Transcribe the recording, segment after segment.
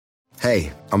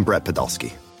Hey, I'm Brett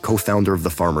Podolsky, co-founder of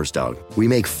The Farmer's Dog. We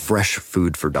make fresh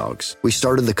food for dogs. We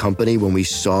started the company when we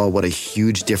saw what a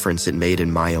huge difference it made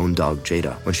in my own dog,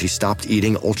 Jada, when she stopped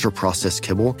eating ultra-processed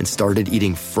kibble and started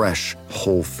eating fresh,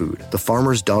 whole food. The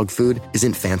Farmer's Dog food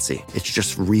isn't fancy. It's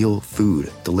just real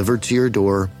food delivered to your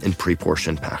door in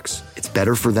pre-portioned packs. It's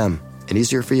better for them and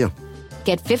easier for you.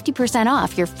 Get 50%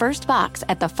 off your first box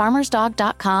at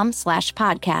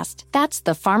thefarmersdog.com/podcast. That's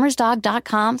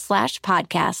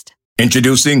thefarmersdog.com/podcast.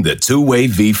 Introducing the two-way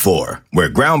V4, where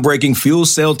groundbreaking fuel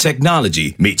cell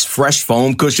technology meets fresh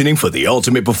foam cushioning for the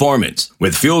ultimate performance.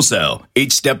 With fuel cell,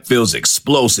 each step feels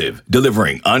explosive,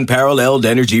 delivering unparalleled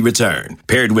energy return.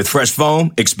 Paired with fresh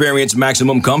foam, experience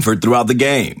maximum comfort throughout the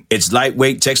game. Its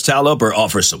lightweight textile upper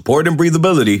offers support and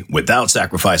breathability without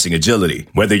sacrificing agility.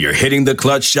 Whether you're hitting the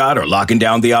clutch shot or locking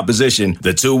down the opposition,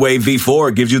 the two-way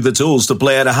V4 gives you the tools to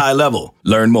play at a high level.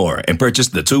 Learn more and purchase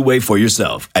the two-way for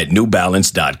yourself at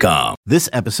newbalance.com. This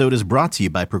episode is brought to you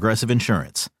by Progressive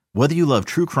Insurance. Whether you love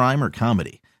true crime or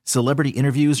comedy, celebrity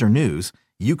interviews or news,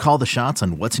 you call the shots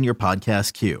on what's in your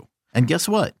podcast queue. And guess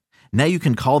what? Now you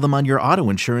can call them on your auto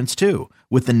insurance too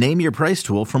with the Name Your Price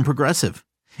tool from Progressive.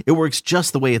 It works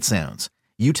just the way it sounds.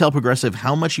 You tell Progressive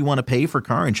how much you want to pay for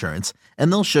car insurance, and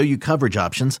they'll show you coverage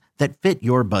options that fit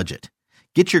your budget.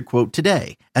 Get your quote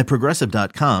today at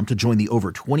Progressive.com to join the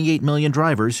over 28 million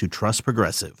drivers who trust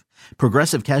Progressive.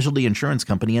 Progressive Casualty Insurance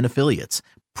Company and Affiliates.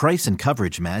 Price and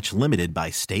coverage match limited by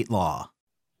state law.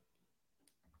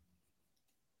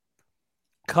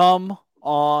 Come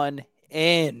on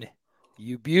in,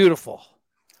 you beautiful,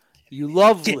 you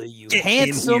lovely, you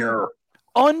handsome,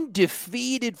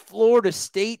 undefeated Florida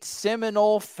State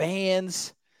Seminole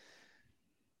fans.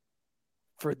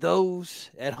 For those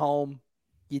at home,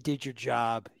 you did your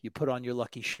job. You put on your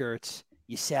lucky shirts.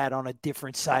 You sat on a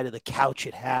different side of the couch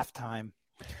at halftime.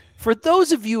 For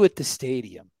those of you at the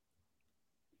stadium,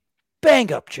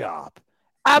 bang-up job.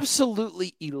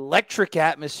 Absolutely electric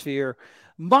atmosphere.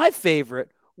 My favorite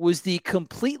was the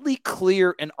completely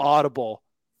clear and audible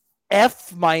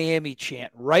F Miami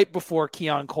chant right before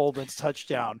Keon Coleman's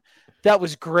touchdown. That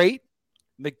was great.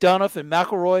 McDonough and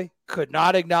McElroy could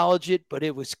not acknowledge it, but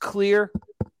it was clear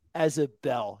as a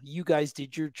bell. You guys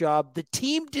did your job. The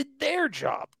team did their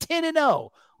job. 10-0,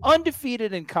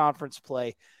 undefeated in conference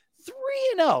play.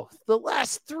 3-0, the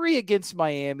last three against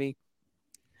Miami.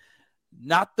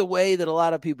 Not the way that a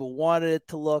lot of people wanted it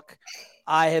to look.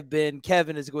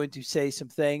 Kevin is going to say some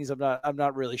things. I'm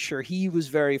not really sure. He was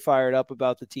very fired up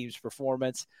about the team's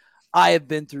performance. I have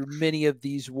been through many of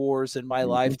these wars in my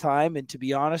lifetime. And to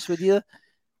be honest with you,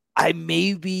 I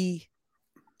maybe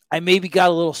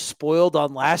got a little spoiled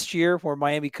on last year where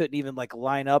Miami couldn't even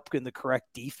line up in the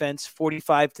correct defense.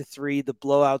 45-3, the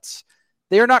blowouts,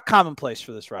 they are not commonplace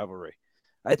for this rivalry.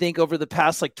 I think over the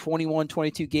past 21,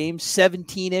 22 games,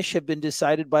 17-ish have been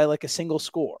decided by a single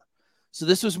score. So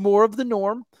this was more of the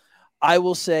norm. I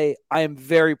will say I am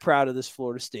very proud of this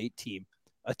Florida State team.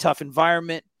 A tough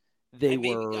environment. They got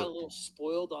a little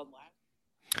spoiled on last.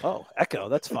 Oh, echo.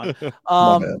 That's fine.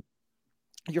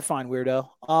 You're fine, weirdo.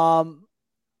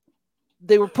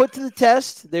 They were put to the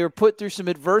test. They were put through some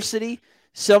adversity,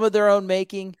 some of their own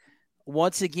making.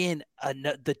 Once again,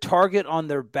 the target on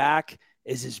their back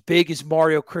is as big as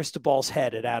Mario Cristobal's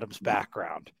head at Adam's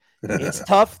background. It's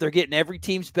tough. They're getting every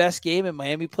team's best game, and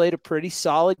Miami played a pretty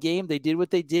solid game. They did what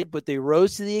they did, but they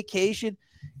rose to the occasion,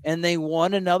 and they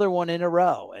won another one in a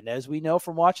row. And as we know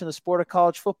from watching the sport of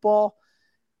college football,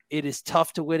 it is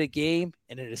tough to win a game,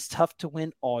 and it is tough to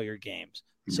win all your games.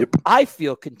 So I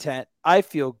feel content. I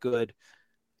feel good.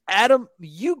 Adam,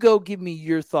 you go give me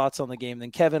your thoughts on the game.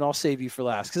 Then, Kevin, I'll save you for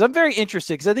last because I'm very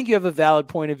interested because I think you have a valid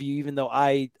point of view, even though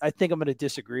I think I'm going to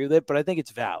disagree with it, but I think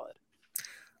it's valid.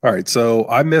 All right, so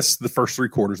I missed the first three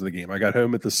quarters of the game. I got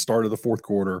home at the start of the fourth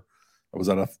quarter. I was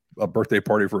at a birthday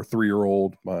party for a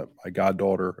 3-year-old, my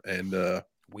goddaughter, and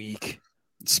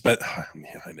spent.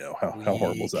 Yeah, I know how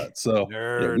horrible is that. So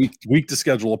week to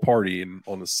schedule a party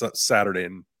on a Saturday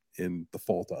in the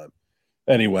fall time.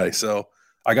 Anyway, so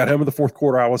I got home in the fourth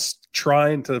quarter. I was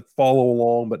trying to follow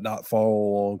along, but not follow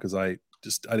along because I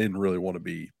didn't really want to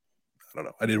be. I don't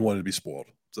know. I didn't want to be spoiled.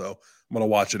 So I'm gonna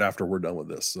watch it after we're done with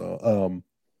this. So.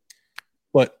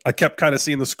 But I kept kind of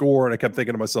seeing the score, and I kept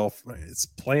thinking to myself, it's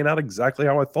playing out exactly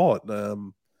how I thought.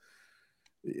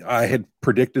 I had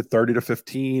predicted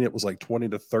 30-15. It was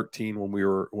 20-13 when we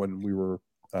were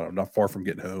I don't know, not far from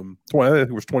getting home. I think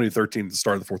it was 20-13 at the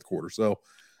start of the fourth quarter. So,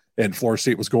 and Florida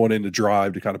State was going in to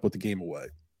drive to kind of put the game away.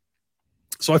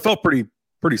 So I felt pretty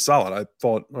solid. I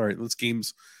thought, all right, this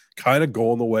game's kind of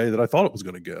going the way that I thought it was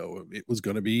going to go. It was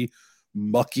going to be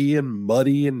mucky and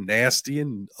muddy and nasty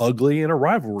and ugly in a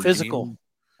rivalry physical game.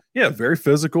 Yeah, very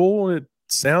physical. And it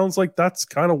sounds like that's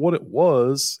kind of what it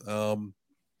was.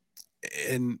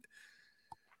 And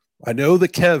I know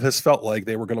that Kev has felt like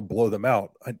they were going to blow them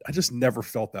out. I just never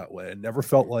felt that way. I never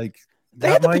felt like they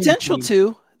had the potential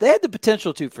to. They had the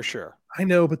potential to, for sure. I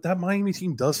know, but that Miami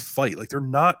team does fight. Like, they're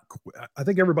not. I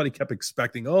think everybody kept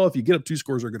expecting, oh, if you get up 2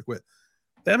 scores, they're going to quit.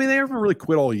 I mean, they haven't really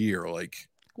quit all year. Like,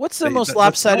 what's their most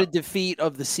lopsided defeat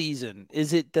of the season?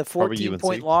 Is it the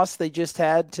 14-point loss they just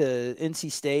had to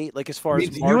NC State? Like, as far as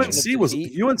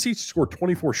UNC scored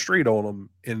 24 straight on them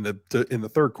in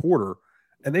the third quarter,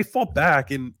 and they fought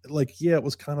back. And like, yeah, it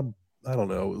was kind of, I don't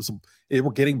know, they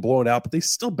were getting blown out, but they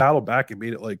still battled back and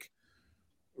made it like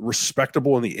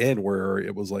respectable in the end, where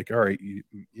it was like, all right, you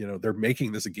know, they're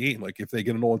making this a game. Like, if they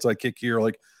get an onside kick here,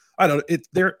 like, I don't know,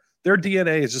 their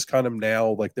DNA is just kind of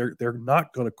now like they're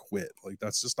not going to quit. Like,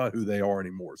 that's just not who they are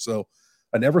anymore. So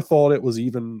I never thought it was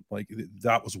even like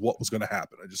that was what was going to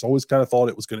happen. I just always kind of thought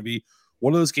it was going to be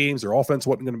one of those games. Their offense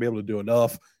wasn't going to be able to do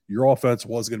enough. Your offense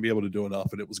was going to be able to do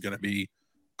enough, and it was going to be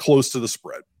close to the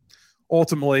spread.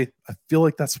 Ultimately, I feel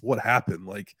like that's what happened.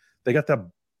 Like, they got that,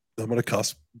 I'm going to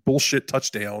cuss, bullshit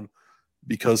touchdown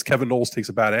because Kevin Knowles takes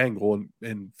a bad angle,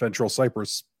 and Fentrell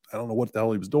Cypress, I don't know what the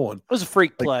hell he was doing. It was a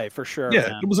freak play for sure. Yeah,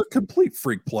 man. It was a complete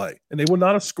freak play, and they would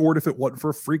not have scored if it wasn't for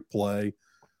a freak play.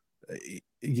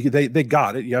 They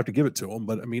got it. You have to give it to them.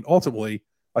 But I mean, ultimately,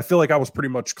 I feel like I was pretty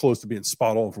much close to being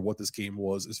spot on for what this game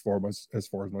was as far as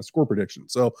my score prediction.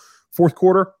 So fourth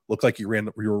quarter looked like you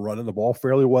were running the ball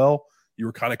fairly well. You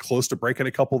were kind of close to breaking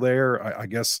a couple there. I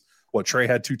guess Trey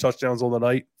had 2 touchdowns on the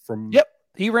night from. Yep,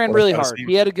 he ran really hard.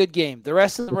 He had a good game. The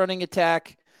rest of the running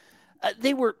attack,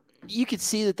 you could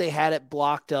see that they had it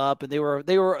blocked up, and they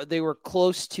were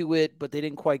close to it, but they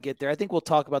didn't quite get there. I think we'll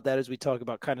talk about that as we talk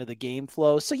about kind of the game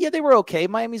flow. So yeah, they were okay.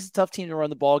 Miami's a tough team to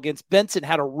run the ball against. Benson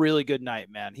had a really good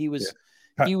night, man. He was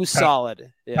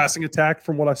solid. Yeah. Passing attack,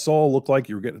 from what I saw, looked like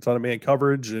you were getting a ton of man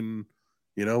coverage, and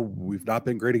you know, we've not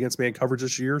been great against man coverage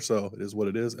this year, so it is what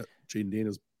it is. Jaden Dean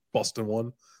is busting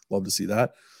one. Love to see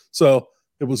that. So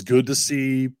it was good to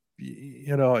see.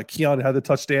 You know, Keon had the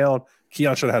touchdown.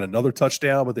 Keon should have had another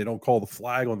touchdown, but they don't call the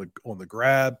flag on the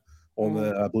grab on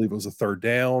the, I believe it was a third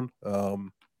down.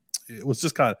 It was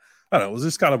just kind of, I don't know, it was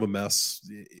just kind of a mess.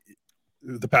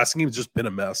 The passing game has just been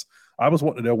a mess. I was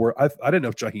wanting to know where I didn't know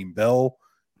if Jaheim Bell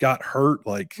got hurt.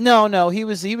 Like, no, he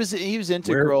was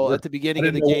integral at the beginning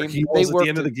of the game. He was at the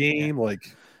end of the game. Yeah.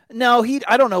 Like, no,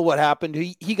 I don't know what happened.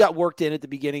 He got worked in at the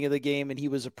beginning of the game, and he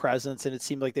was a presence, and it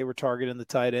seemed like they were targeting the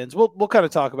tight ends. We'll kind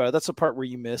of talk about it. That's the part where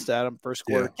you missed, Adam, first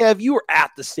quarter. Yeah. Kev, you were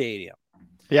at the stadium.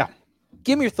 Yeah.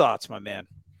 Give me your thoughts, my man.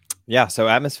 Yeah, so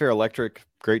atmosphere electric.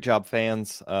 Great job,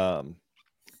 fans. Probably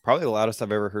the loudest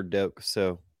I've ever heard Doak.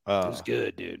 So it was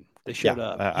good, dude. They showed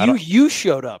up. You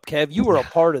showed up, Kev. You were a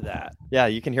part of that. Yeah,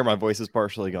 you can hear my voice is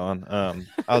partially gone.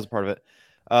 I was a part of it.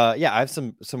 Yeah, I have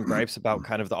some gripes about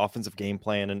kind of the offensive game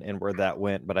plan and where that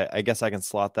went, but I guess I can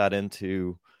slot that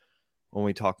into when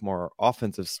we talk more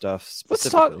offensive stuff. Let's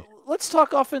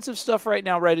talk offensive stuff right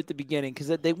now, right at the beginning, because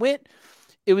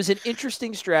it was an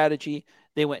interesting strategy.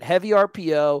 They went heavy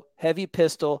RPO, heavy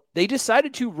pistol. They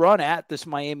decided to run at this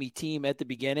Miami team at the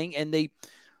beginning, and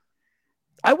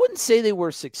I wouldn't say they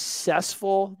were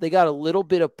successful. They got a little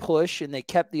bit of push, and they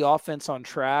kept the offense on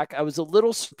track. I was a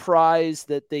little surprised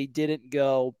that they didn't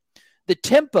go. The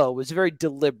tempo was very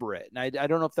deliberate, and I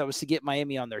don't know if that was to get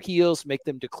Miami on their heels, make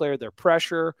them declare their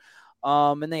pressure.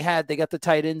 And they got the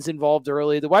tight ends involved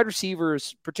early. The wide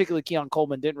receivers, particularly Keon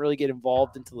Coleman, didn't really get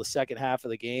involved until the second half of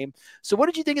the game. So what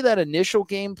did you think of that initial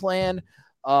game plan?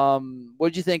 What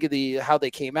did you think of how they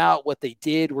came out, what they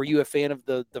did? Were you a fan of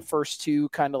the first 2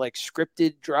 kind of like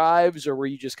scripted drives, or were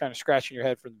you just kind of scratching your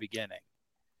head from the beginning?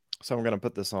 So I'm going to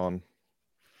put this on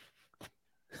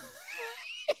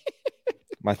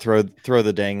my throw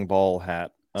the dang ball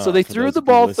hat. So they threw the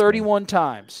ball 31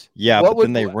 times. Yeah, but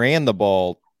then they ran the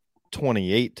ball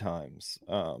 28 times.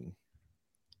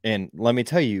 And let me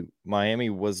tell you, Miami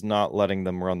was not letting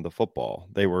them run the football.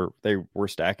 They were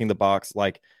stacking the box.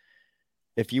 Like,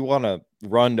 if you want to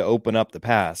run to open up the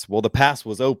pass, well, the pass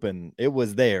was open. It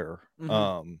was there.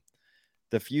 Mm-hmm.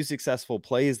 The few successful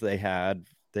plays they had,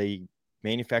 they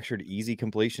manufactured easy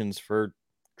completions for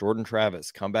Jordan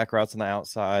Travis, comeback routes on the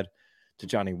outside to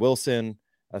Johnny Wilson,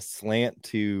 a slant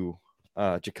to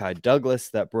Ja'Kai Douglas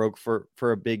that broke for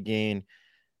a big gain.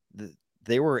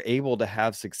 They were able to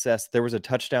have success. There was a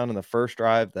touchdown in the first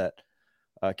drive that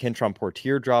Kentron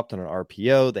Portier dropped on an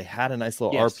RPO. They had a nice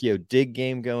little RPO dig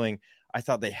game going. I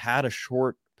thought they had a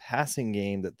short passing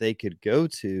game that they could go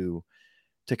to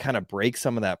kind of break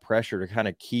some of that pressure, to kind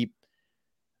of keep,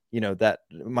 that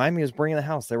Miami was bringing the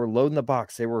house. They were loading the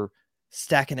box. They were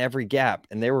stacking every gap,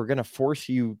 and they were going to force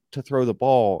you to throw the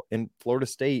ball. And Florida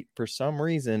State, for some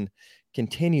reason,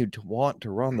 continued to want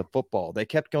to run the football. They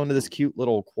kept going to this cute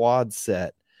little quad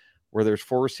set where there's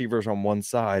 4 receivers on one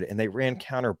side, and they ran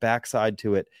counter backside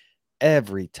to it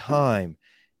every time.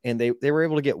 And they were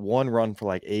able to get one run for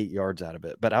like 8 yards out of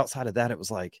it. But outside of that, it was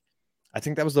like, I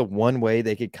think that was the one way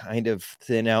they could kind of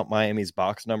thin out Miami's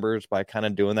box numbers, by kind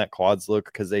of doing that quads look,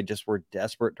 because they just were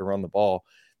desperate to run the ball.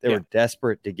 They were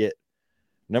desperate to get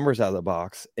numbers out of the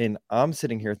box. And I'm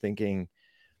sitting here thinking,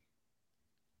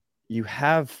 you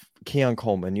have Keon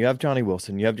Coleman, you have Johnny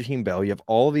Wilson, you have Jaheim Bell, you have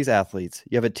all of these athletes.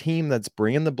 You have a team that's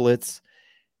bringing the blitz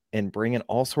and bringing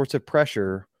all sorts of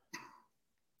pressure.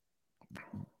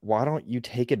 Why don't you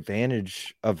take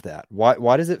advantage of that?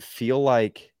 Why does it feel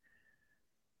like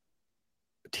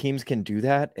teams can do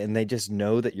that and they just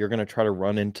know that you're going to try to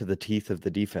run into the teeth of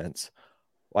the defense?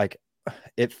 Like,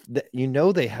 if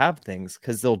they have things,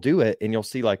 because they'll do it, and you'll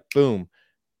see like, boom,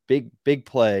 big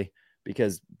play,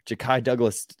 because Ja'Kai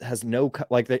Douglas has no,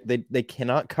 like, they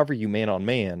cannot cover you man on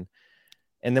man.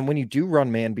 And then when you do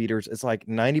run man beaters, it's like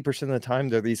 90% of the time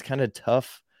they're these kind of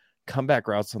tough comeback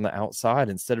routes on the outside,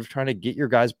 instead of trying to get your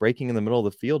guys breaking in the middle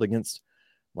of the field against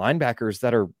linebackers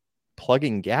that are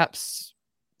plugging gaps.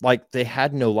 Like, they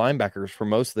had no linebackers for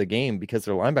most of the game because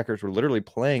their linebackers were literally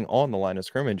playing on the line of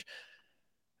scrimmage.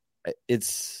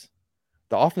 The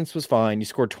offense was fine. You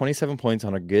scored 27 points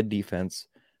on a good defense,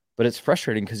 but it's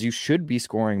frustrating because you should be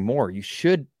scoring more. It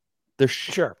shouldn't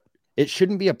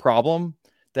be a problem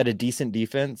that a decent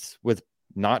defense with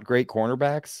not great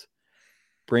cornerbacks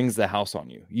brings the house on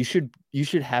you. You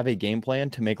should have a game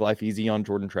plan to make life easy on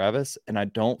Jordan Travis, and I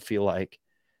don't feel like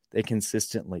they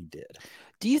consistently did.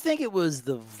 Do you think it was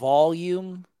the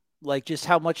volume, like just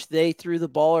how much they threw the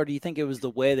ball, or do you think it was the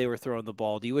way they were throwing the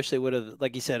ball? Do you wish they would have,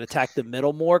 like you said, attacked the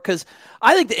middle more? Because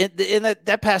I think in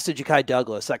that pass to Ja'Kai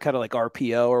Douglas, that kind of like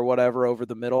RPO or whatever over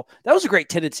the middle, that was a great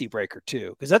tendency breaker too.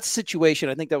 Because that's a situation,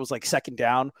 I think that was like second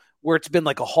down, where it's been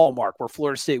like a hallmark where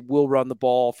Florida State will run the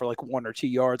ball for like 1 or 2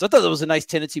 yards. I thought that was a nice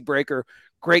tendency breaker,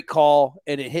 great call,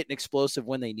 and it hit an explosive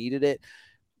when they needed it.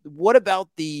 What about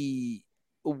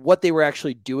what they were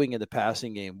actually doing in the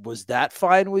passing game? Was that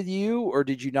fine with you, or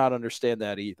did you not understand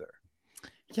that either?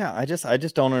 Yeah, I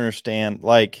just don't understand.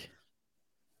 Like,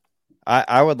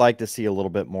 I would like to see a little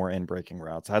bit more in breaking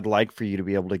routes. I'd like for you to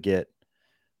be able to get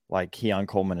like Keon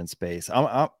Coleman in space.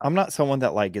 I'm not someone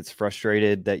that like gets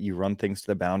frustrated that you run things to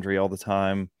the boundary all the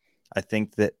time. I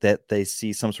think that they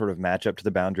see some sort of matchup to the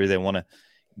boundary. They want to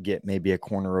get maybe a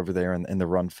corner over there and the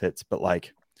run fits. But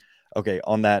like, okay,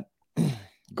 on that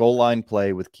goal line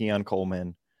play with Keon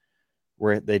Coleman,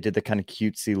 where they did the kind of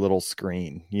cutesy little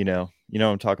screen, you know what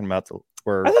I'm talking about.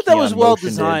 Where I thought that was well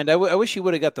designed. I wish he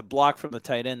would have got the block from the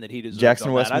tight end that he deserved.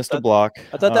 Jackson West missed a block.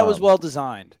 I thought that was well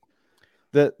designed.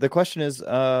 The question is,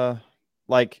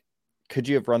 like, could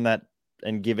you have run that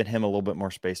and given him a little bit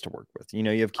more space to work with? You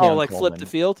have Keon like Coleman. Flip the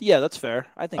field. Yeah, that's fair.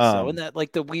 I think so. And that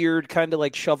like the weird kind of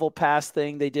like shovel pass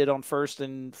thing they did on first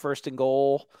and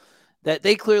goal. That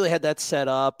they clearly had that set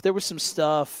up. There was some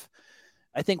stuff.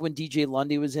 I think when DJ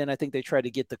Lundy was in, I think they tried to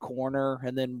get the corner,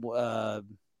 and then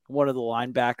one of the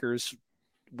linebackers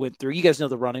went through. You guys know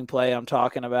the running play I'm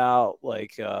talking about.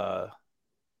 Like,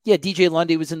 DJ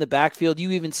Lundy was in the backfield. You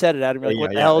even said it, Adam. You're like,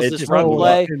 what the hell is this run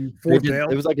play?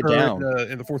 It was like a down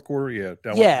in the fourth quarter. Yeah,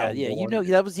 down,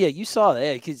 that was you saw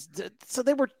that. So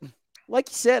they were, like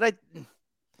you said,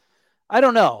 I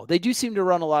don't know. They do seem to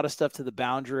run a lot of stuff to the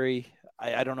boundary.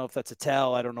 I don't know if that's a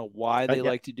tell. I don't know why they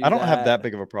like to do that. I don't have that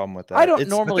big of a problem with that. I don't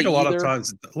normally I think a lot of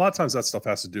times that stuff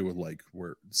has to do with like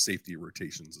where safety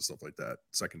rotations and stuff like that,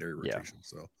 secondary rotations.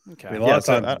 So okay. I mean, a lot of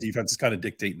times the defense is kind of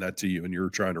dictating that to you, and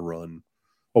you're trying to run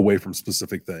away from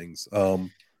specific things. Adam,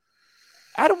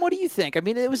 what do you think? I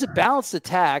mean, it was a balanced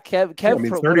attack. Kev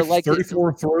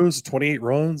 34 throws, 28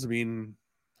 runs. I mean,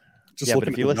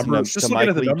 looking at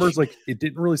the numbers, like it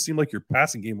didn't really seem like your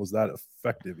passing game was that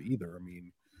effective either. I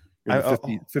mean,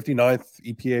 59th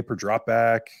EPA per drop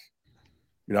back.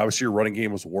 Obviously your running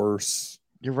game was worse.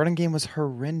 Your running game was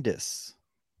horrendous.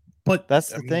 But that's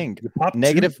the thing.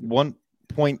 Negative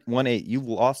 1.18. You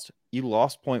lost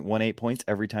 0.18 points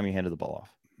every time you handed the ball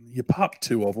off. You popped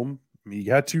 2 of them. I mean,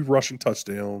 you had 2 rushing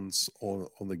touchdowns on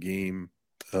the game.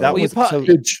 How many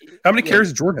carries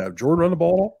did Jordan have? Jordan run the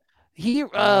ball? He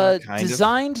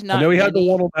designed not. I know he had the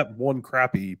one on that one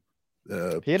crappy.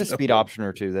 He had a speed option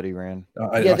or two that he ran.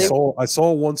 I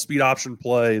saw one speed option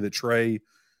play that Trey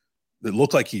that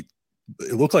looked like he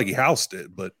housed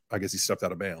it, but I guess he stepped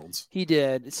out of bounds. He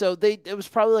did. So it was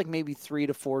probably like maybe 3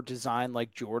 to 4 designed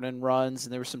like Jordan runs,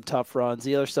 and there were some tough runs.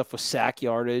 The other stuff was sack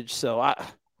yardage. So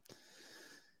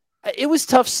It was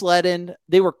tough sledding.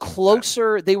 They were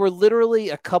closer. They were literally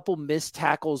a couple missed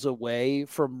tackles away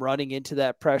from running into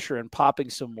that pressure and popping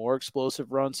some more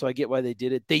explosive runs. So I get why they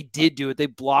did it. They did do it. They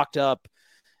blocked up.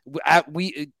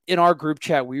 We in our group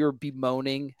chat, we were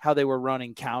bemoaning how they were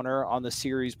running counter on the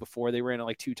series before. They ran it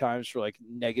like 2 times for like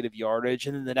negative yardage.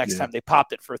 And then the next time they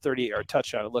popped it for a 38-yard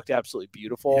touchdown. It looked absolutely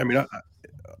beautiful. Yeah, I mean,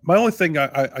 my only thing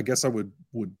I guess I would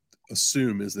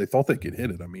assume is they thought they could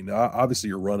hit it. I mean, obviously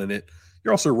you're running it.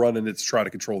 You're also running it to try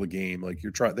to control the game. Like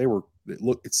you're trying,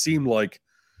 it seemed like,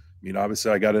 I mean,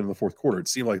 obviously I got in the fourth quarter. It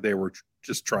seemed like they were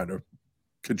just trying to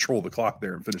control the clock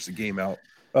there and finish the game out.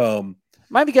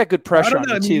 Miami got good pressure on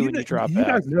you too when you drop back.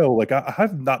 You guys know, like I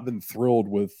have not been thrilled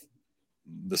with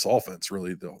this offense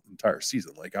really the entire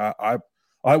season. Like I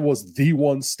was the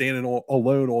one standing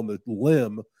alone on the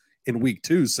limb in week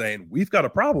 2 saying we've got a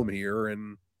problem here.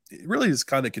 And it really has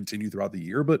kind of continued throughout the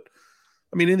year. But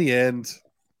I mean, in the end,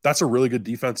 that's a really good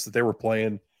defense that they were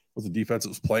playing. With a defense that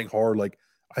was playing hard. Like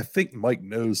I think Mike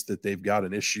knows that they've got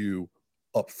an issue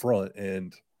up front,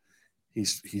 and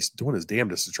he's doing his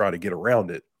damnedest to try to get around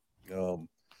it. I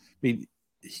mean,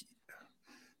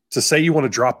 to say you want to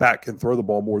drop back and throw the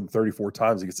ball more than 34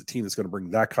 times against a team that's going to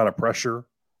bring that kind of pressure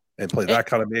and play that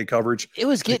kind of man coverage, it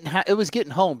was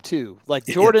getting home too. Like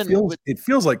Jordan, it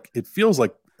feels like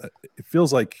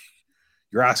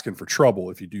you're asking for trouble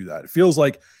if you do that. It feels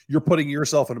like you're putting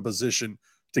yourself in a position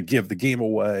to give the game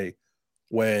away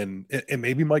when, and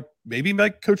maybe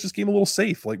Mike coached this game a little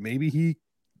safe. Like maybe he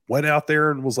went out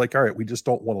there and was like, all right, we just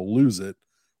don't want to lose it.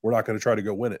 We're not going to try to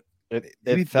go win it.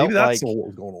 Maybe that's what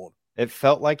was going on. It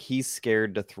felt like he's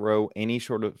scared to throw any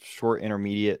short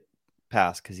intermediate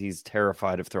pass because he's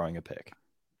terrified of throwing a pick.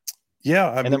 Yeah.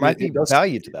 I mean, there might be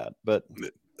value to that, but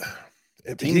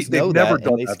teams know that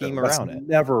and they scheme around it.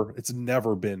 It's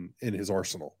never been in his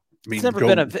arsenal. I mean, it's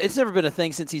never been a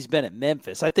thing since he's been at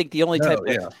Memphis. I think the only type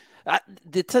of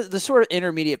the sort of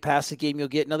intermediate passing game you'll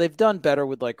get. Now they've done better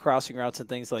with like crossing routes and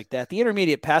things like that. The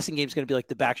intermediate passing game is going to be like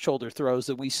the back shoulder throws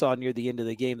that we saw near the end of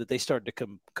the game that they started to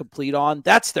complete on.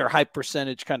 That's their high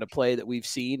percentage kind of play that we've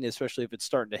seen, especially if it's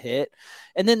starting to hit.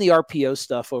 And then the RPO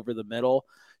stuff over the middle,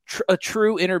 a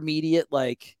true intermediate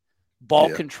like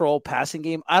ball control passing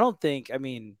game. I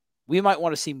mean, we might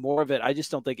want to see more of it. I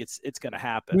just don't think it's going to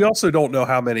happen. We also don't know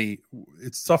how many.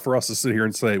 It's tough for us to sit here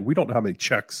and say we don't know how many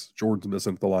checks Jordan's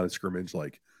missing at the line of scrimmage.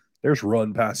 Like there's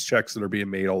run pass checks that are being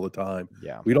made all the time.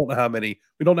 Yeah, we don't know how many.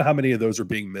 We don't know how many of those are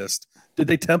being missed. Did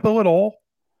they tempo at all?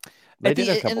 In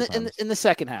the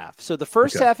second half. So the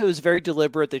first half, it was very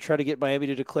deliberate. They tried to get Miami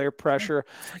to declare pressure.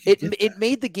 It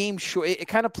made the game short. It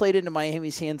kind of played into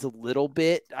Miami's hands a little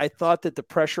bit. I thought that the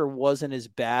pressure wasn't as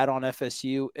bad on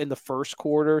FSU in the first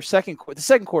quarter. The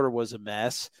second quarter was a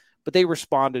mess, but they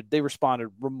responded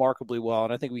remarkably well,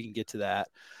 and I think we can get to that.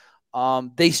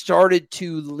 They started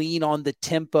to lean on the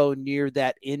tempo near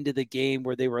that end of the game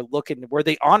where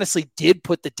they honestly did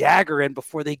put the dagger in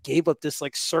before they gave up this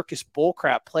like circus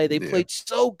bullcrap play. They played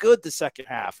so good the second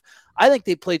half. I think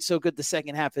they played so good the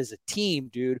second half as a team,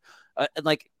 dude. And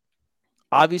like,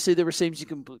 obviously there were things you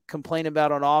can complain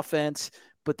about on offense,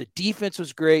 but the defense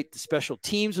was great. The special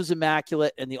teams was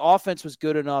immaculate, and the offense was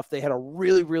good enough. They had a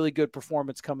really, really good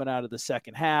performance coming out of the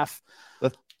second half.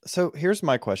 So here's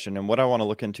my question, and what I want to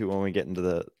look into when we get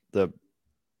into the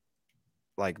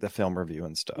film review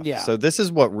and stuff. Yeah. So this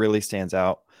is what really stands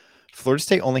out. Florida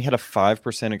State only had a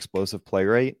 5% explosive play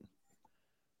rate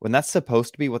when that's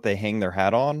supposed to be what they hang their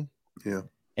hat on. Yeah.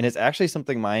 And it's actually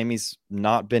something Miami's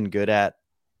not been good at,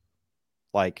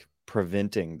 like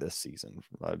preventing this season.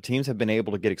 Teams have been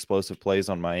able to get explosive plays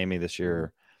on Miami this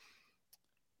year.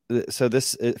 So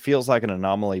it feels like an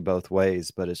anomaly both ways,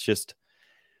 but it's just,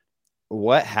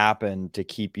 what happened to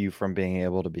keep you from being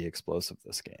able to be explosive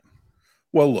this game?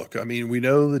 Well, look, I mean, we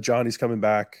know that Johnny's coming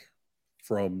back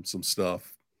from some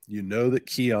stuff. You know that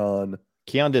Keon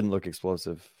didn't look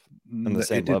explosive in the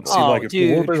same level. Like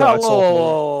dude,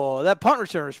 that punt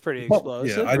return was pretty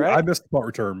explosive. Yeah, right? I missed the punt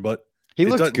return, but he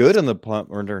looked good in the punt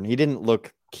return. He didn't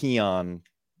look Keon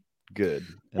good.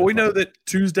 Well, we know that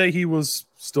Tuesday he was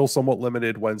still somewhat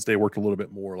limited. Wednesday worked a little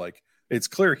bit more. Like it's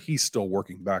clear he's still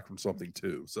working back from something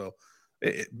too. So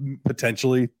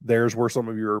potentially there's where some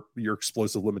of your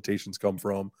explosive limitations come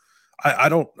from.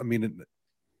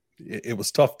 It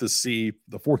was tough to see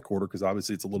the fourth quarter because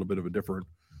obviously it's a little bit of a different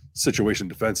situation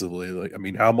defensively. Like, I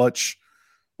mean, how much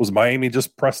was Miami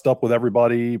just pressed up with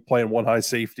everybody playing one high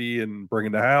safety and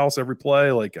bringing the house every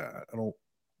play? Like,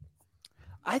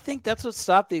 I think that's what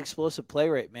stopped the explosive play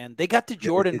rate, man. They got to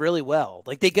Jordan really well.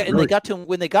 Like they got to him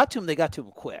when they got to him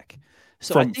quick.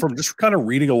 So from just kind of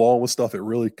reading along with stuff, it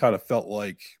really kind of felt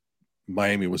like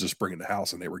Miami was just bringing the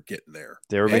house, and they were getting there.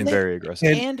 They were being very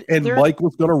aggressive. And Mike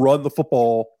was going to run the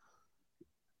football.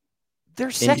 Their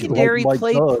secondary like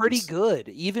played does. pretty good,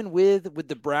 even with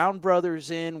the Brown brothers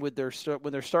in, when they're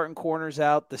starting corners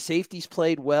out. The safeties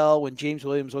played well when James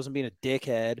Williams wasn't being a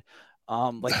dickhead,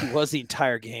 like he was the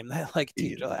entire game. Like,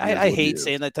 dude, I hate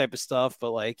saying that type of stuff,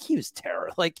 but like he was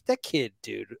terrible. Like that kid,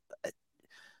 dude,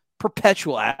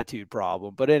 perpetual attitude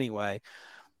problem. But anyway,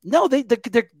 no,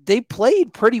 they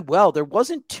played pretty well. There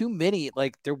wasn't too many,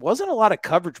 like there wasn't a lot of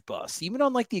coverage busts, even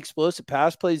on like the explosive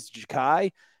pass plays.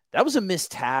 Ja'Kai, that was a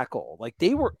missed tackle. Like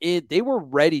they were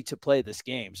ready to play this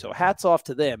game. So hats off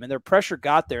to them. And their pressure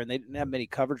got there, and they didn't have many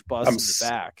coverage busts in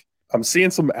the back. I'm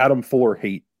seeing some Adam Fuller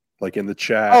hate, like in the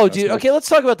chat. Oh, dude. Okay, let's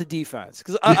talk about the defense,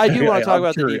 because I do want to talk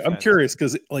about the defense. I'm curious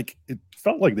because like it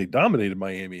felt like they dominated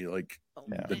Miami. Like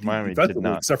Miami did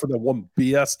not, except for that one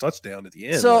BS touchdown at the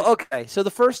end. So okay, so the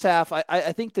first half,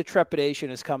 I think the trepidation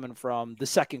is coming from the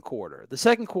second quarter. The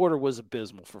second quarter was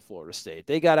abysmal for Florida State.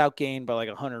 They got outgained by like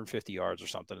 150 yards or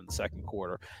something in the second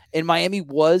quarter, and Miami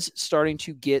was starting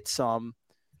to get some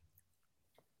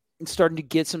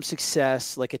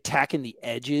success, like attacking the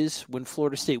edges when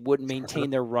Florida State wouldn't maintain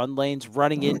their run lanes,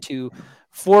 running into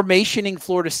formationing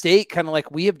Florida State, kind of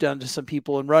like we have done to some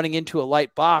people, and running into a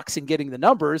light box and getting the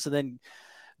numbers. And then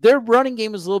their running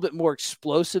game was a little bit more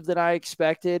explosive than I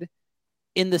expected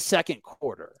in the second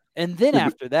quarter. And then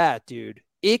after that, dude,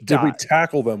 did we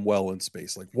tackle them well in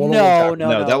space? Like no,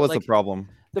 that was the problem.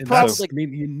 The problem, I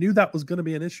mean, you knew that was going to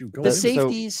be an issue. The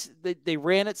safeties, they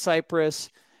ran at Cypress.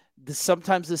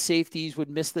 Sometimes the safeties would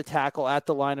miss the tackle at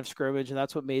the line of scrimmage, and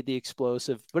that's what made the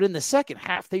explosive. But in the second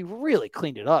half, they really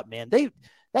cleaned it up, man.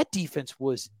 That defense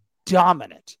was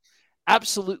dominant,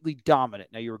 absolutely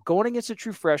dominant. Now, you were going against a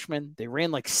true freshman. They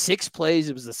ran like 6 plays.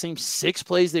 It was the same 6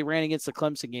 plays they ran against the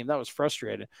Clemson game. That was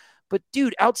frustrating. But,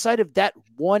 dude, outside of that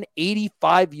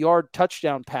 185-yard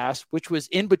touchdown pass, which was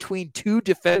in between 2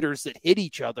 defenders that hit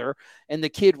each other, and the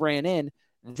kid ran in,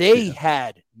 they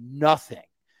had nothing.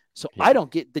 So I don't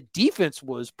get, the defense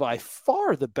was by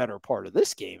far the better part of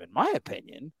this game, in my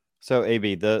opinion. So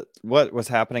AB, what was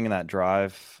happening in that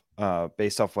drive,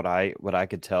 based off what I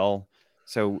could tell.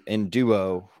 So in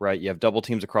duo, right, you have double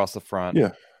teams across the front,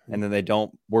 and then they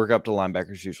don't work up to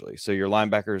linebackers usually. So your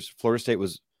linebackers, Florida State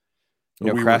was,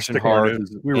 crashing hard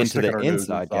into the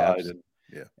inside gaps,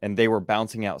 and they were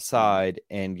bouncing outside,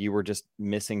 and you were just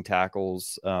missing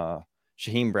tackles.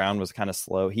 Shaheem Brown was kind of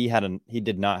slow. He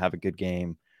did not have a good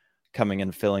game coming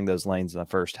and filling those lanes in the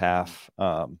first half.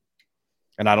 And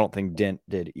I don't think Dent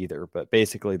did either, but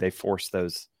basically they forced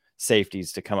those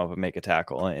safeties to come up and make a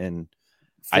tackle. And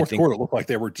fourth quarter looked like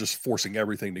they were just forcing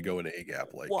everything to go into A gap.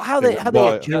 Like, well, they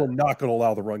were not going to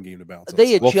allow the run game to bounce.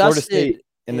 They adjusted. Florida State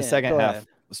in the second half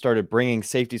started bringing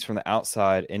safeties from the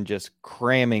outside and just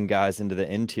cramming guys into the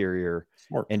interior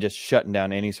and just shutting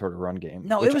down any sort of run game.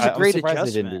 No, it was a great adjustment.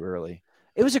 They didn't do early.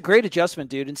 It was a great adjustment,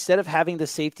 dude. Instead of having the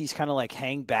safeties kind of like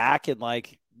hang back and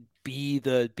like be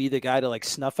the guy to like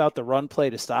snuff out the run play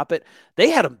to stop it, they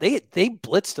had them. They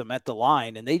blitzed them at the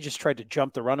line, and they just tried to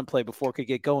jump the run and play before it could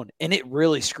get going. And it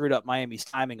really screwed up Miami's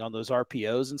timing on those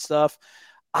RPOs and stuff.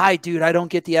 I don't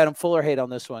get the Adam Fuller hate on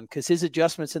this one, because his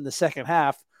adjustments in the second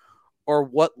half are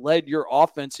what led your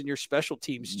offense and your special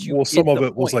teams to. Well, some of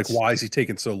it was like, why is he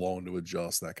taking so long to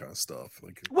adjust, that kind of stuff?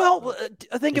 Like, well,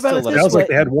 think about it. Sounds like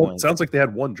they had one. Sounds like they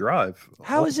had one drive.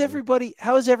 How has everybody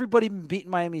been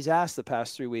beating Miami's ass the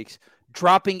past 3 weeks?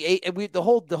 Dropping 8, and it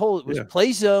was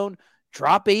play zone,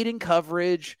 drop 8 in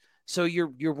coverage. So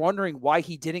you're wondering why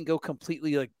he didn't go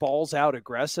completely like balls out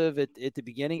aggressive at the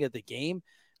beginning of the game.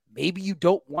 Maybe you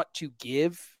don't want to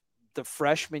give the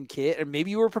freshman kid, and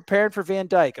maybe you were prepared for Van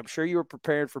Dyke. I'm sure you were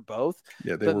prepared for both,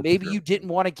 but maybe you didn't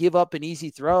want to give up an easy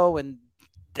throw, and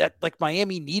that, like,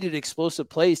 Miami needed explosive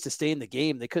plays to stay in the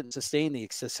game. They couldn't sustain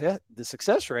the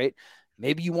success rate.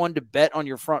 Maybe you wanted to bet on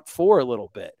your front four a little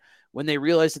bit when they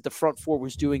realized that the front four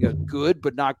was doing a good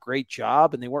but not great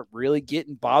job, and they weren't really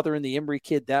bothering the Emory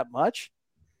kid that much.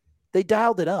 They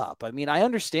dialed it up. I mean, I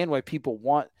understand why people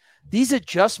want these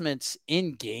adjustments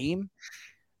in game.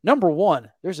 Number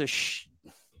one, there's a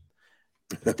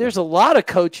lot of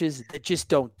coaches that just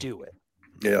don't do it.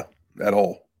 Yeah, at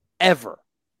all. Ever.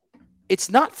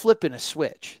 It's not flipping a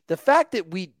switch. The fact that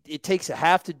it takes a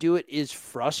half to do it is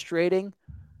frustrating,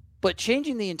 but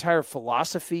changing the entire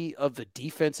philosophy of the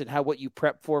defense and what you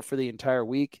prep for the entire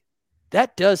week,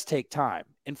 that does take time.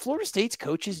 And Florida State's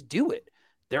coaches do it.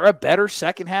 They're a better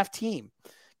second half team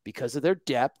because of their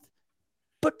depth,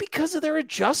 but because of their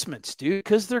adjustments, dude,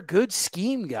 because they're good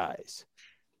scheme guys.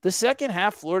 The second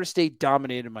half, Florida State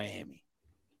dominated Miami.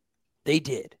 They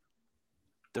did.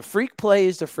 The freak play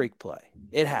is the freak play.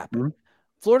 It happened.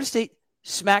 Florida State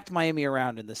smacked Miami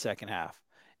around in the second half,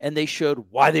 and they showed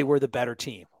why they were the better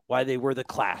team, why they were the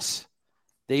class.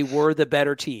 They were the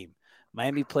better team.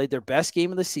 Miami played their best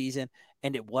game of the season,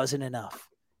 and it wasn't enough.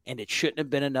 And it shouldn't have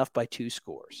been enough by 2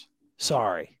 scores.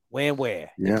 Sorry.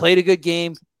 You played a good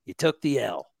game. You took the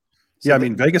L. So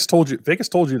Vegas told you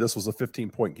this was a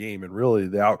 15-point game, and really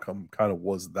the outcome kind of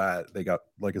was that they got,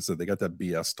 like I said, they got that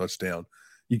BS touchdown.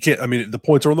 You can't. I mean, the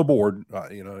points are on the board.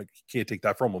 You can't take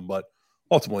that from them. But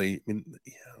ultimately,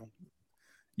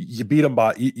 you beat them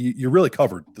by. You really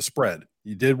covered the spread.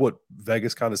 You did what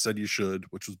Vegas kind of said you should,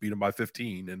 which was beat them by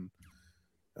 15. And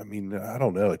I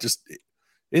don't know. It just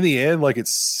in the end, like, it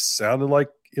sounded like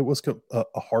it was a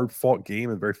hard fought game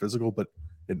and very physical, but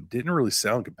it didn't really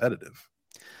sound competitive.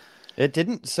 It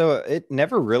didn't. So it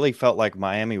never really felt like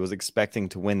Miami was expecting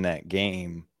to win that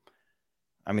game.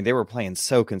 I mean, they were playing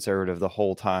so conservative the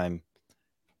whole time.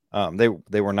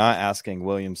 They were not asking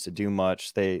Williams to do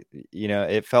much.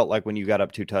 It felt like when you got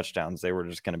up 2 touchdowns, they were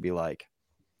just going to be like,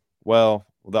 well,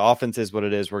 the offense is what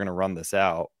it is. We're going to run this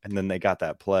out. And then they got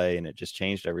that play and it just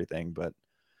changed everything. But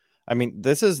I mean,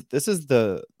 this is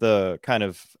the kind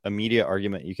of immediate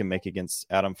argument you can make against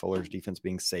Adam Fuller's defense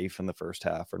being safe in the first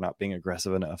half or not being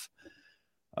aggressive enough.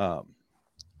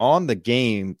 On the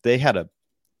game, they had a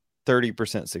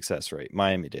 30% success rate.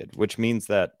 Miami did, which means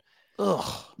that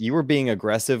you were being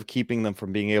aggressive, keeping them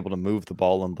from being able to move the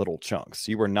ball in little chunks.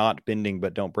 You were not bending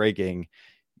but don't breaking.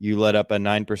 You let up a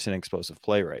 9% explosive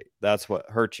play rate. That's what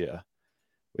hurt you,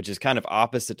 which is kind of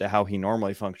opposite to how he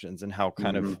normally functions and how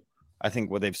kind of, I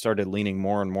think, what they've started leaning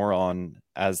more and more on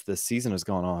as the season has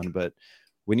gone on. But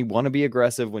when you want to be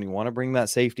aggressive, when you want to bring that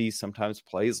safety, sometimes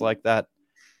plays like that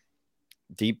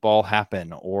deep ball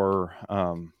happen, or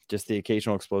just the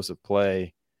occasional explosive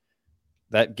play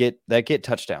that get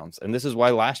touchdowns. And this is why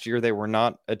last year they were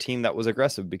not a team that was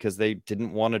aggressive, because they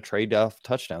didn't want to trade off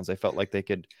touchdowns. They felt like they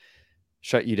could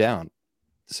shut you down.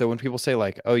 So when people say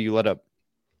like, oh, you let up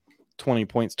 20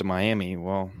 points to Miami,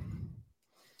 well,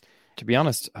 to be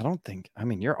honest,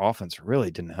 your offense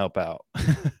really didn't help out.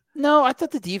 No, I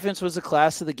thought the defense was the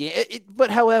class of the game.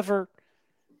 But however,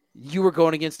 you were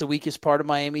going against the weakest part of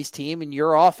Miami's team, and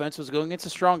your offense was going against the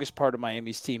strongest part of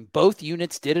Miami's team. Both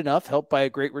units did enough, helped by a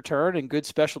great return and good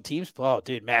special teams. Oh,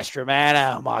 dude,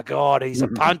 Mastromana, oh my God, he's a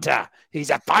punter. He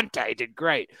did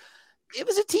great. It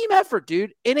was a team effort,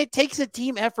 dude, and it takes a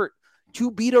team effort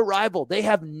to beat a rival. They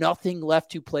have nothing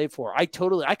left to play for. I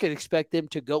could expect them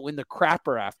to go win the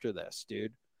crapper after this,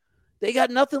 dude. They got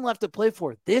nothing left to play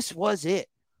for. This was it.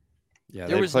 Yeah,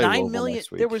 there was 9 million.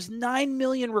 There was 9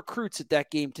 million recruits at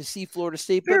that game to see Florida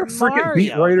State. Their freaking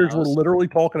beat writers were literally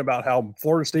talking about how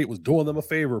Florida State was doing them a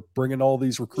favor, bringing all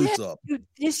these recruits up. Dude,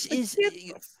 this is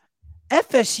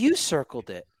FSU circled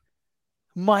it.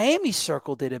 Miami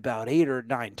circled it about 8 or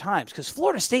 9 times because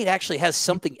Florida State actually has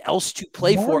something else to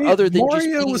play for other than just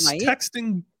beating was Miami.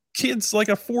 Texting kids like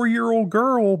a 4-year-old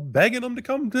girl, begging them to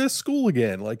come to school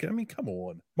again. Like, come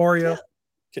on, Mario. Yeah.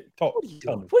 What are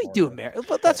you doing, Mario?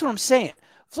 But that's what I'm saying.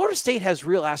 Florida State has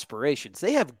real aspirations.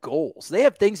 They have goals. They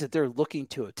have things that they're looking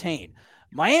to attain.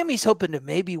 Miami's hoping to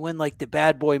maybe win like the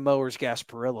Bad Boy Mowers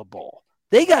Gasparilla Bowl.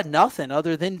 They got nothing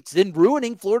other than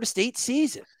ruining Florida State's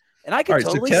season. And I can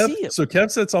totally see it. So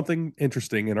Kev said something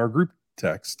interesting in our group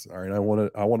text. All right, I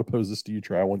want to pose this to you,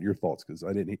 Trey. I want your thoughts because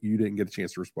you didn't get a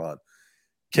chance to respond.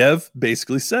 Kev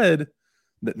basically said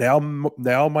that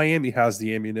now Miami has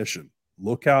the ammunition.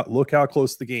 Look how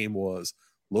close the game was.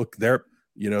 Look, they're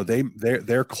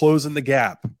closing the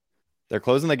gap. They're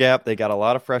closing the gap. They got a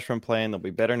lot of freshmen playing. They'll be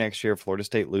better next year. Florida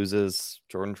State loses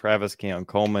Jordan Travis, Keon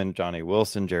Coleman, Johnny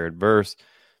Wilson, Jared Verse,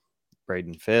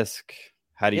 Braden Fisk.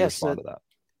 How do you respond to that?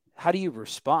 How do you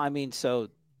respond? I mean, so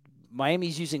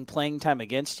Miami's using playing time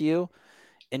against you,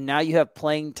 and now you have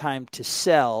playing time to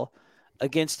sell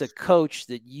against a coach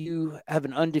that you have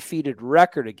an undefeated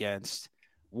record against,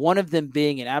 one of them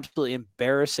being an absolutely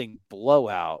embarrassing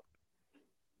blowout,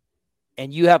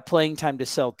 and you have playing time to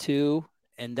sell too,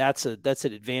 and that's an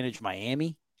advantage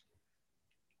Miami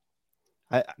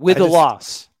with a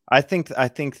loss. I think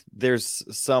there's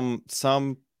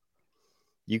some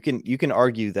you can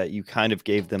argue that you kind of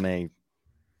gave them a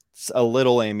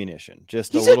little ammunition,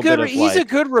 just he's a little bit of he's a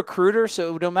good recruiter,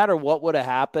 so no matter what would have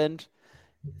happened,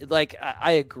 like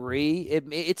I agree,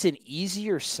 it's an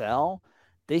easier sell.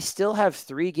 They still have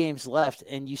 3 games left,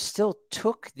 and you still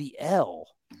took the L.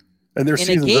 And their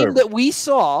in a game that we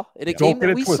saw, in a game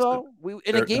that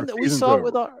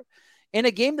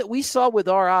we saw with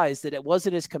our eyes, that it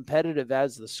wasn't as competitive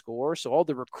as the score. So all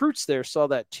the recruits there saw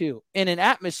that too, in an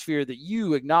atmosphere that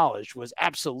you acknowledged was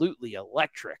absolutely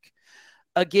electric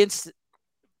against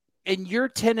and you're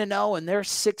 10-0 and they're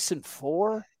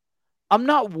 6-4, I'm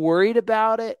not worried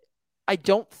about it. I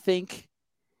don't think.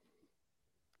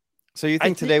 So you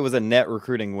think today was a net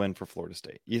recruiting win for Florida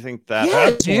State? You think that?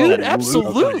 Yeah, dude,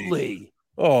 absolutely.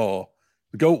 Oh,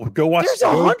 go watch. There's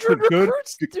 100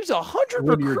 recruits. There's 100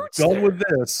 when recruits. You're done there. with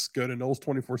this, go to Knowles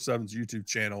 24/7's YouTube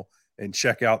channel and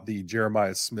check out the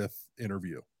Jeremiah Smith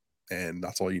interview, and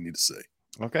that's all you need to see.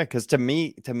 Okay, because to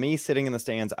me, sitting in the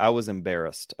stands, I was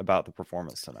embarrassed about the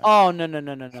performance tonight. Oh no!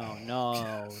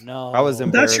 I was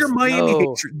embarrassed. That's your Miami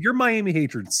hatred. Your Miami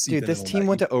hatred, dude. This team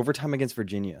went to overtime against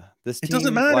Virginia. It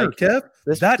doesn't matter, Kev.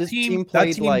 That team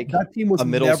played like a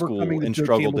middle school and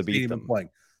struggled to beat them.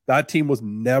 That team was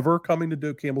never coming to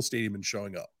Doak Campbell Stadium and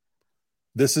showing up.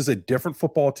 This is a different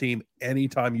football team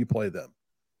anytime you play them.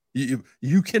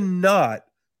 You cannot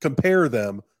compare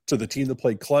them to the team that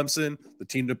played Clemson, the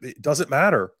team that it doesn't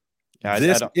matter. Yeah,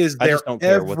 this is their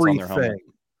everything.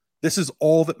 This is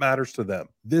all that matters to them.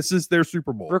 This is their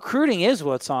Super Bowl. Recruiting is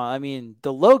what's on. I mean,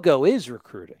 the logo is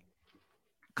recruiting.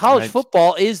 College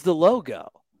football is the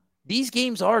logo. These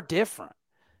games are different.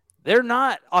 They're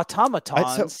not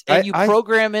automatons, and you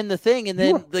program in the thing, and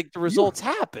then the results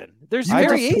happen. There's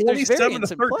variation.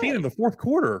 27-13 in the fourth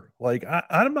quarter. Like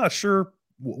I'm not sure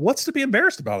what's to be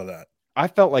embarrassed about of that. I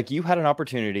felt like you had an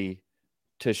opportunity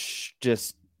to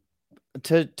just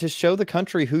to show the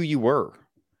country who you were.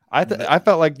 I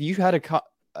felt like you had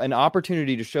an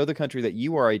opportunity to show the country that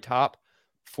you are a top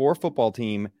 4 football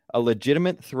team, a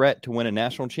legitimate threat to win a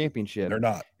national championship. They're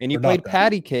not. And you played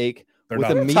patty cake with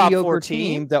a mediocre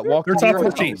team that walked into your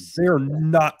house. They are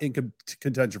not in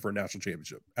contention for a national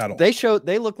championship at all.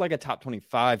 They look like a top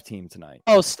 25 team tonight.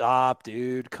 Oh, stop,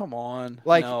 dude. Come on.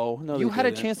 Like, no, you had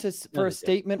a chance for a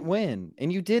statement win,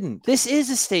 and you didn't. This is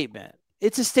a statement.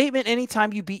 It's a statement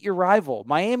anytime you beat your rival.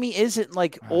 Miami isn't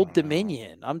like Old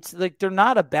Dominion. They're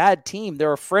not a bad team.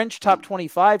 They're a French top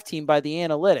 25 team by the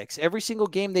analytics. Every single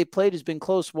game they played has been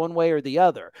close one way or the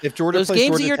other. If Georgia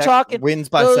wins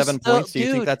by 7 points, do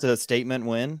you think that's a statement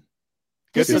win?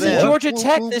 This isn't Georgia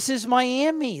Tech. This is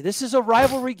Miami. This is a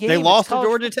rivalry game. They lost to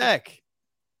Georgia Tech.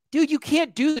 Dude, you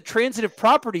can't do the transitive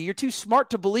property. You're too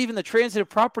smart to believe in the transitive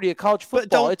property of college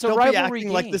football. It's a rivalry game.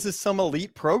 Like this is some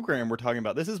elite program we're talking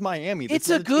about. This is Miami. It's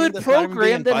a good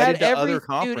program that had every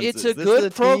dude. It's a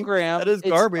good program that is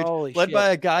garbage, led by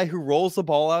a guy who rolls the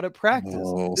ball out at practice.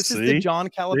 This is the John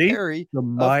Calipari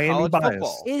of college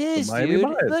football. It is, dude.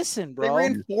 Listen, bro. They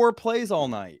ran 4 plays all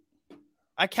night.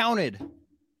 I counted.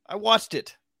 I watched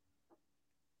it.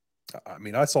 I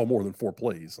mean, I saw more than 4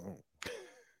 plays.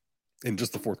 In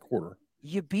just the fourth quarter.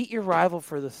 You beat your rival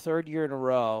for the 3rd year in a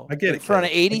row in front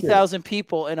of 80,000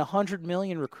 people and 100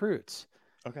 million recruits.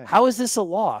 Okay. How is this a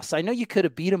loss? I know you could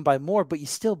have beat them by more, but you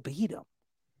still beat them.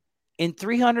 In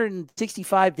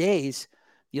 365 days,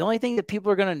 the only thing that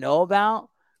people are going to know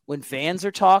about when fans are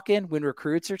talking, when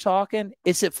recruits are talking,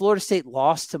 is that Florida State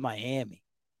lost to Miami.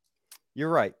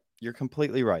 You're right. You're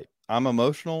completely right. I'm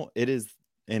emotional. It is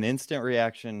an instant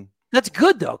reaction. That's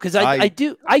good though, because I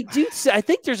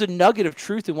think there's a nugget of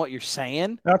truth in what you're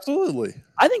saying. Absolutely.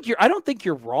 I don't think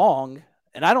you're wrong,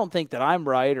 and I don't think that I'm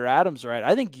right or Adam's right.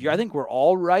 I think we're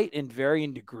all right in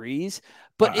varying degrees.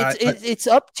 But it's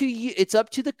up to you. It's up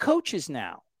to the coaches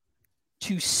now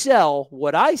to sell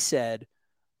what I said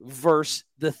versus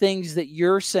the things that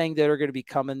you're saying that are going to be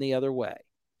coming the other way.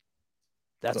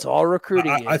 That's all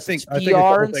recruiting is. I think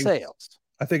PR and sales.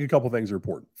 I think a couple things are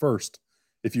important. First,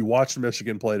 if you watch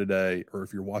Michigan play today, or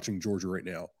if you're watching Georgia right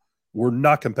now, we're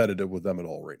not competitive with them at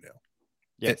all right now.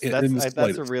 Yes,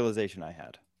 that's a realization I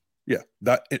had. Yeah,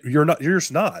 you're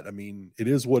just not. I mean, it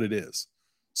is what it is.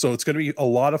 So it's going to be a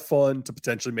lot of fun to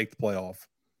potentially make the playoff.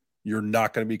 You're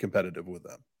not going to be competitive with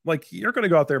them. Like, you're going to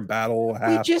go out there and battle.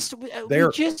 We just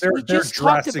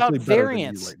talked about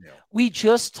variance. Right now. We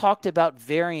just talked about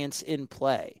variance in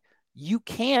play. You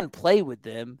can play with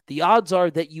them. The odds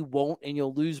are that you won't, and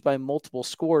you'll lose by multiple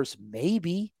scores.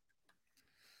 Maybe.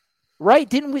 Right?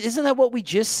 Didn't we? Isn't that what we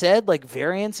just said? Like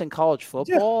variance in college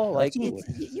football? Yeah, like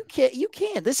you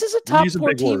can't. This is a top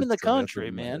 4 team in the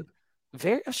country, man.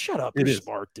 Shut up. You're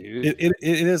smart, dude. It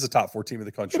is a top 4 team in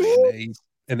the country.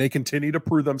 And they continue to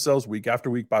prove themselves week after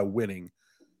week by winning.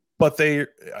 But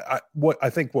I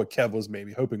think what Kev was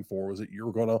maybe hoping for was that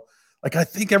you're going to, like, I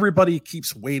think everybody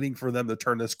keeps waiting for them to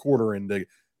turn this quarter and to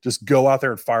just go out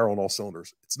there and fire on all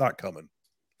cylinders. It's not coming.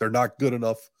 They're not good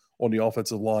enough on the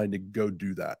offensive line to go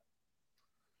do that.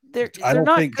 They're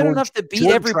not good enough to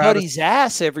beat everybody's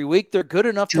ass every week. They're good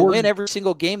enough to win every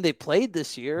single game they played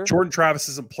this year. Jordan Travis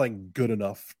isn't playing good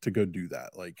enough to go do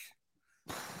that. Like,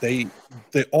 the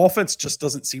offense just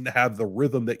doesn't seem to have the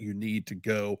rhythm that you need to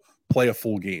go play a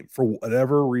full game for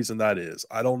whatever reason that is.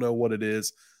 I don't know what it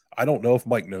is. I don't know if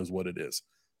Mike knows what it is,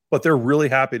 but they're really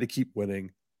happy to keep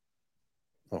winning.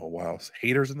 Oh, wow.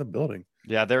 Haters in the building.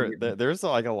 Yeah, there's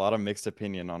like a lot of mixed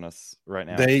opinion on us right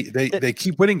now. They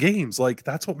keep winning games. Like,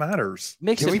 that's what matters.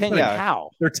 Mixed opinion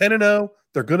how? They're 10-0.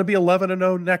 They're going to be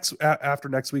 11-0 after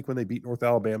next week when they beat North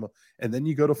Alabama. And then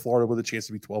you go to Florida with a chance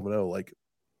to be 12-0. Like,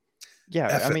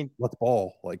 yeah, I mean, let's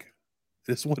ball. Like,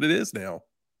 this is what it is now.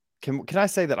 Can I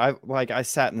say that I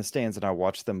sat in the stands and I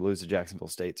watched them lose to Jacksonville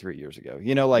State 3 years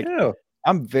ago.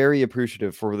 I'm very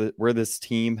appreciative for where this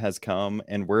team has come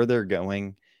and where they're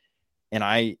going. And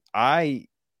I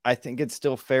think it's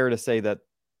still fair to say that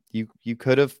you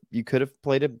could have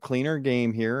played a cleaner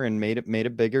game here and made a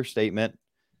bigger statement.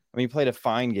 I mean, you played a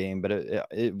fine game, but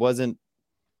it wasn't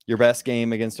your best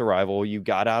game against a rival. You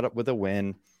got out with a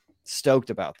win. Stoked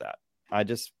about that.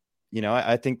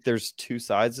 I think there's two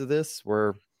sides of this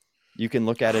where you can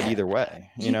look at it either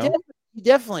way. You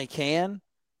definitely can.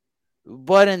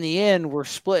 But in the end, we're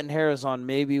splitting hairs on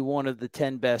maybe one of the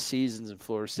 10 best seasons in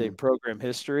Florida State program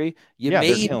history. They're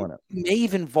killing it. You may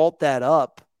even vault that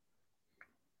up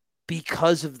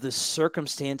because of the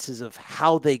circumstances of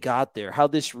how they got there, how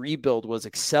this rebuild was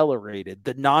accelerated,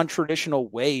 the non-traditional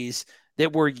ways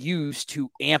that were used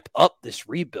to amp up this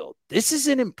rebuild. This is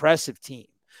an impressive team.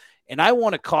 And I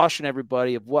want to caution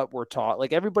everybody of what we're taught.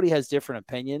 Like, everybody has different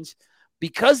opinions.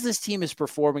 Because this team is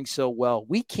performing so well,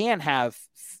 we can't have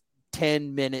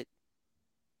 10-minute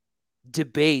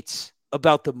debates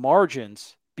about the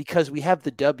margins because we have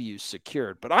the W's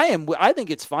secured. But I think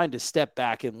it's fine to step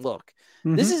back and look.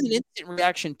 Mm-hmm. This is an instant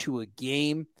reaction to a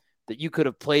game that you could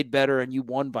have played better and you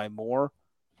won by more.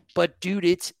 But, dude,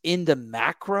 it's in the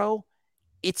macro.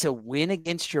 It's a win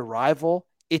against your rival.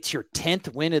 It's your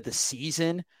 10th win of the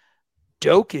season.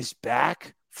 Doak is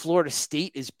back. Florida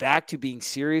State is back to being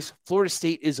serious. Florida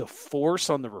State is a force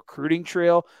on the recruiting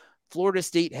trail. Florida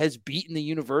State has beaten the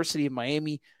University of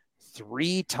Miami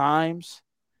 3 times.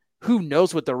 Who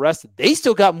knows what the rest of they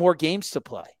still got more games to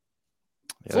play.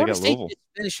 Yeah, Florida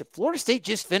State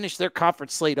just finished their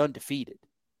conference slate undefeated.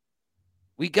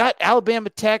 We got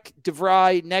Alabama Tech,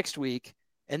 DeVry next week,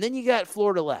 and then you got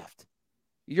Florida left.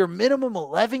 Your minimum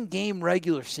 11-game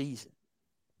regular season.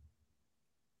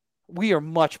 We are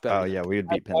much better. Oh, yeah, we would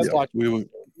beat Penn State. We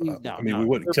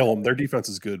wouldn't kill them. Their defense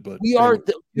is good, but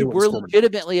we're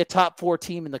legitimately a top 4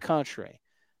 team in the country.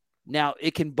 Now,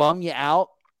 it can bum you out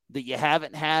that you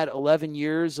haven't had 11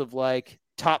 years of like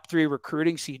top 3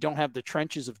 recruiting, so you don't have the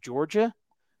trenches of Georgia.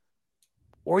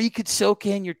 Or you could soak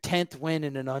in your 10th win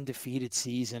in an undefeated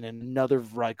season and another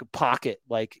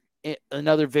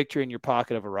another victory in your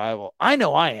pocket of a rival. I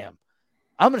know I am.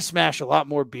 I'm going to smash a lot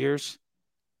more beers,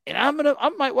 and I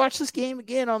might watch this game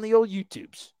again on the old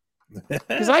YouTubes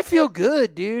because I feel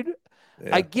good, dude.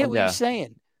 Yeah. I get what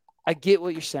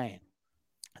you're saying.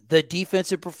 The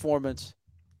defensive performance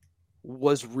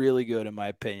was really good, in my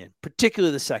opinion,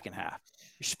 particularly the second half.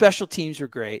 Your special teams were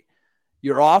great.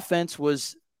 Your offense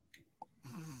was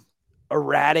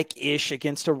erratic-ish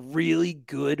against a really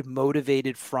good,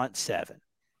 motivated front 7.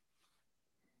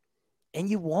 And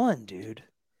you won, dude.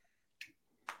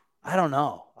 I don't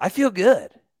know. I feel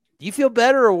good. Do you feel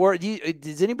better or worse?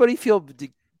 Does anybody feel,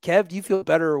 Kev, do you feel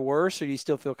better or worse, or do you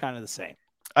still feel kind of the same?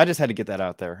 I just had to get that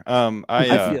out there.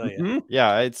 I feel you.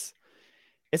 Yeah, it's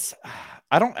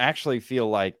I don't actually feel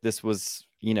like this was,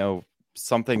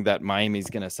 something that Miami's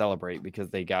going to celebrate because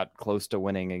they got close to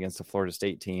winning against a Florida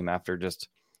State team after just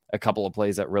a couple of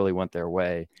plays that really went their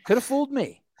way. Could have fooled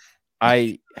me.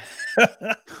 I'm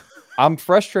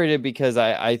frustrated because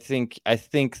I think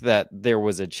that there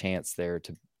was a chance there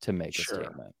to make a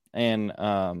statement. And,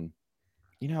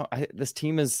 this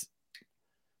team is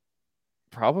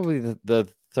probably the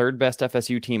third best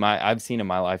FSU team I've seen in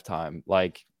my lifetime.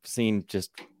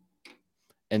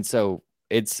 And so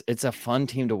it's a fun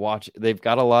team to watch. They've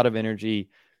got a lot of energy.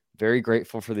 Very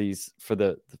grateful for the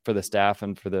staff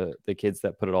and for the kids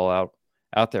that put it all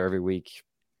out there every week.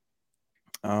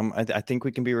 I think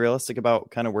we can be realistic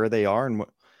about kind of where they are and what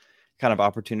kind of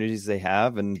opportunities they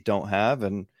have and don't have.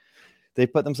 And they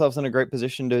put themselves in a great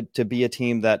position to be a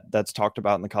team that's talked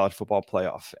about in the college football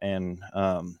playoff. And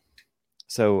I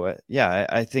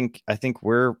think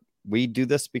we do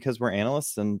this because we're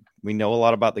analysts and we know a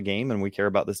lot about the game and we care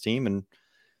about this team. And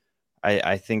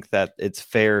I think that it's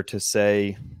fair to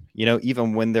say,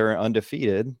 even when they're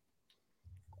undefeated,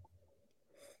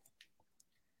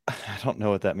 I don't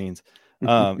know what that means.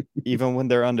 Even when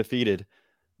they're undefeated,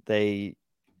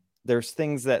 there's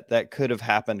things that could have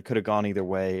happened, could have gone either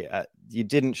way. You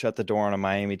didn't shut the door on a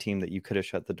Miami team that you could have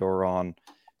shut the door on.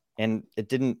 and it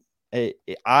didn't.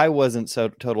 I wasn't so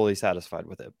totally satisfied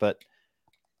with it, but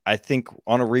I think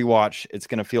on a rewatch, it's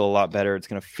going to feel a lot better. It's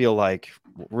going to feel like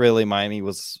really Miami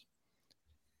was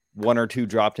one or two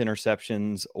dropped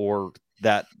interceptions or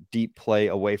that deep play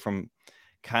away from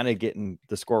kind of getting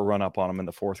the score run up on them in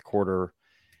the fourth quarter.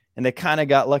 And they kind of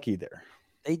got lucky there.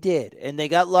 They did. And they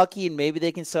got lucky, and maybe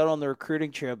they can settle on the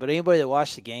recruiting trail. But anybody that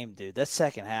watched the game, dude, that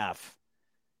second half,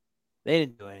 they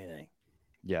didn't do anything.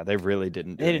 Yeah, they really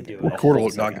didn't do anything. The quarter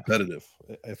looked non-competitive,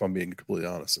 if I'm being completely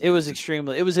honest. It was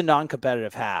a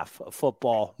non-competitive half of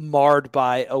football marred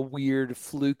by a weird,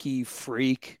 fluky,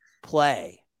 freak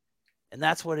play. And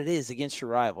that's what it is against your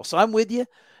rival. So I'm with you,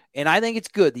 and I think it's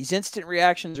good. These instant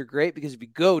reactions are great because if you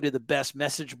go to the best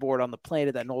message board on the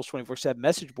planet, that Knowles 24/7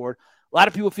 message board, a lot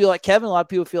of people feel like Kevin, a lot of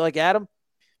people feel like Adam.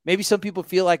 Maybe some people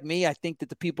feel like me. I think that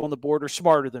the people on the board are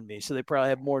smarter than me, so they probably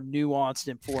have more nuanced,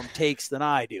 informed takes than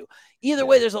I do. Either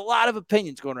way, there's a lot of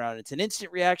opinions going around. It's an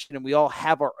instant reaction, and we all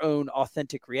have our own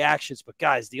authentic reactions. But,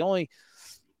 guys, the only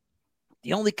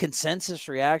consensus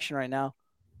reaction right now,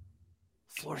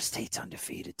 Florida State's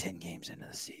undefeated 10 games into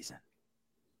the season.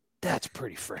 That's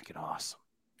pretty freaking awesome.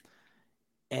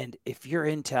 And if you're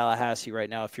in Tallahassee right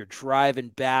now, if you're driving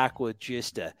back with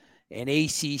just an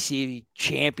ACC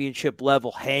championship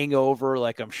level hangover,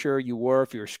 like I'm sure you were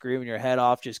if you were screaming your head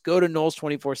off, just go to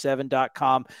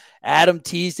Knowles247.com. Adam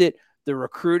teased it. The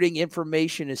recruiting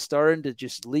information is starting to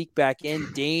just leak back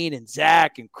in. Dane and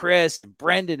Zach and Chris and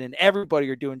Brendan and everybody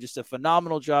are doing just a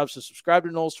phenomenal job. So subscribe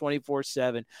to Knowles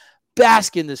 24/7.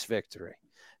 Bask in this victory.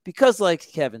 Because like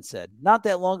Kevin said, not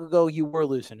that long ago, you were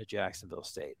losing to Jacksonville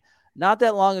State. Not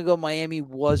that long ago, Miami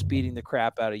was beating the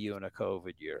crap out of you in a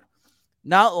COVID year.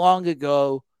 Not long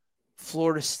ago,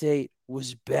 Florida State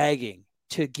was begging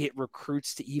to get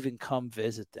recruits to even come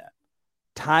visit them.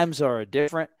 Times are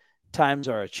different. Times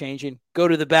are changing. Go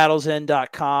to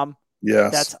thebattlesend.com.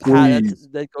 Yes. That's how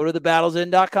go to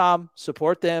thebattlesend.com.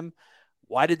 Support them.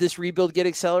 Why did this rebuild get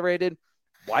accelerated?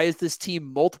 Why is this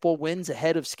team multiple wins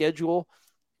ahead of schedule?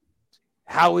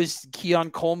 How is Keon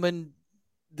Coleman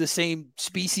the same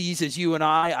species as you and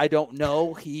I? I don't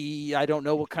know. I don't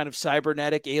know what kind of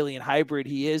cybernetic alien hybrid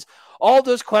he is. All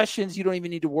those questions, you don't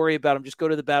even need to worry about them. Just go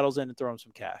to the Battle's End and throw him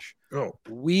some cash. Oh.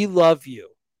 We love you.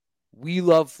 We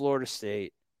love Florida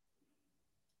State.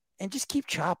 And just keep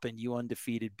chopping, you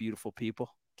undefeated, beautiful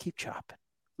people. Keep chopping.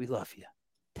 We love you.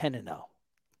 10-0.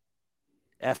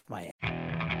 F Miami.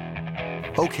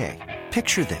 Okay,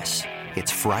 picture this.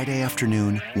 It's Friday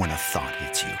afternoon when a thought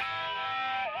hits you.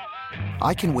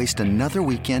 I can waste another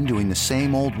weekend doing the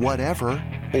same old whatever,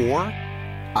 or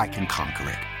I can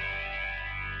conquer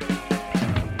it.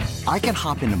 I can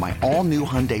hop into my all-new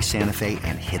Hyundai Santa Fe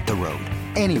and hit the road.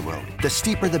 Any road. The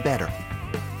steeper, the better.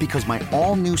 Because my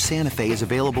all-new Santa Fe is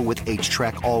available with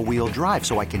H-Track all-wheel drive,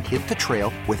 so I can hit the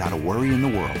trail without a worry in the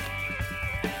world.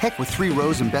 Heck, with 3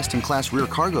 rows and best-in-class rear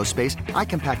cargo space, I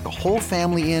can pack the whole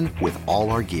family in with all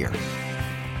our gear.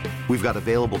 We've got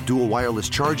available dual wireless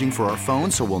charging for our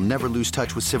phones, so we'll never lose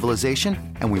touch with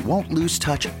civilization, and we won't lose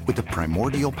touch with the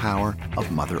primordial power of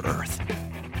Mother Earth.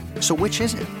 So which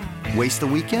is it? Waste the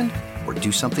weekend or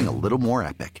do something a little more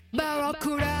epic?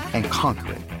 And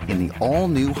conquer it in the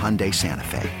all-new Hyundai Santa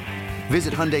Fe.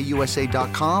 Visit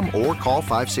HyundaiUSA.com or call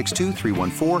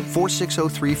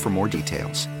 562-314-4603 for more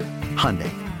details. Hyundai,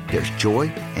 there's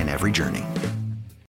joy in every journey.